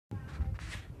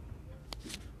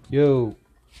Yo,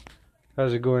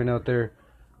 how's it going out there?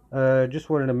 Just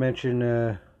wanted to mention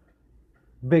a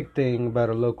big thing about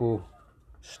a local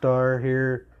star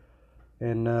here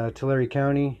in Tulare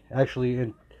County.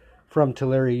 Actually, from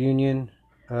Tulare Union,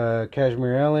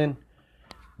 Kashmir Allen.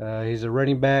 He's a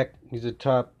running back. He's a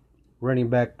top running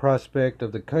back prospect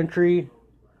of the country,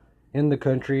 in the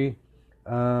country.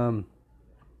 Um,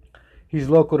 he's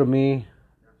local to me.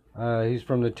 He's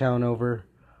from the town over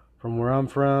from where I'm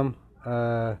from.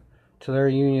 Tulare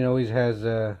Union always has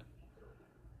a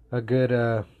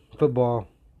good football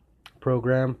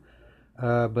program,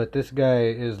 but this guy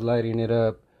is lighting it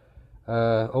up.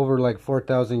 Over like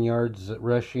 4,000 yards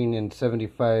rushing and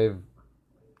 75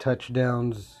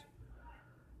 touchdowns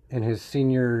in his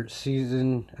senior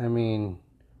season. I mean,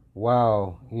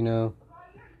 wow, you know.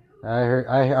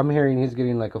 I'm hearing he's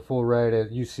getting like a full ride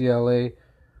at UCLA.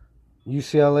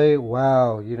 UCLA,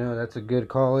 wow, you know, that's a good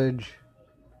college.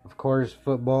 Of course,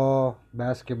 football,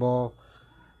 basketball,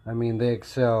 I mean, they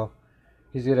excel.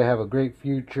 He's going to have a great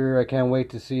future. I can't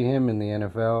wait to see him in the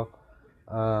NFL.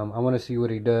 I want to see what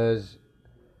he does.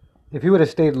 If he would have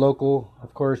stayed local,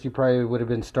 of course, he probably would have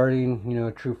been starting, you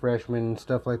know, true freshman and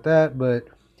stuff like that. But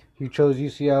he chose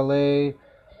UCLA.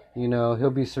 You know, he'll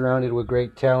be surrounded with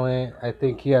great talent. I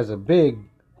think he has a big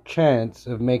chance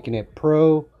of making it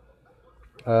pro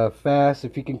fast.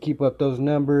 If he can keep up those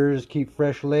numbers, keep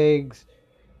fresh legs,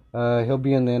 he'll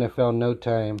be in the NFL in no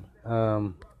time.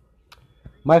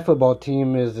 My football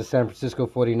team is the San Francisco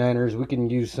 49ers. We can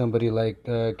use somebody like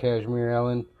Kashmir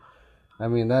Allen. I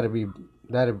mean,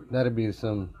 that'd be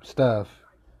some stuff.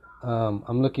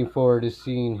 I'm looking forward to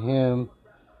seeing him.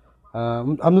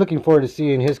 I'm looking forward to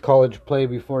seeing his college play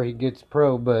before he gets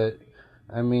pro. But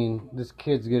I mean, this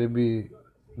kid's gonna be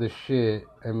the shit.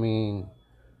 I mean,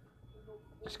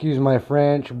 excuse my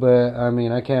French, but I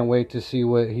mean, I can't wait to see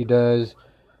what he does.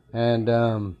 And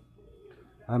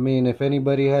I mean, if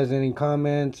anybody has any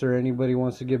comments or anybody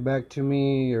wants to get back to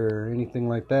me or anything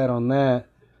like that on that,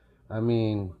 I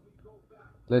mean,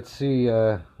 let's see.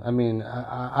 I mean,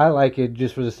 I like it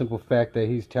just for the simple fact that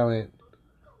he's talent,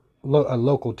 a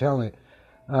local talent.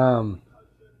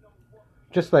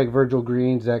 Just like Virgil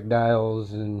Green, Zach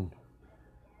Dials, and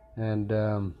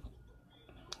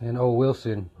O.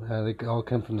 Wilson. They all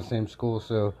come from the same school.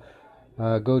 So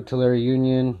go Tulare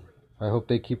Union. I hope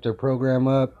they keep their program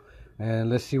up.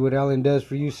 And let's see what Allen does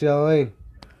for UCLA.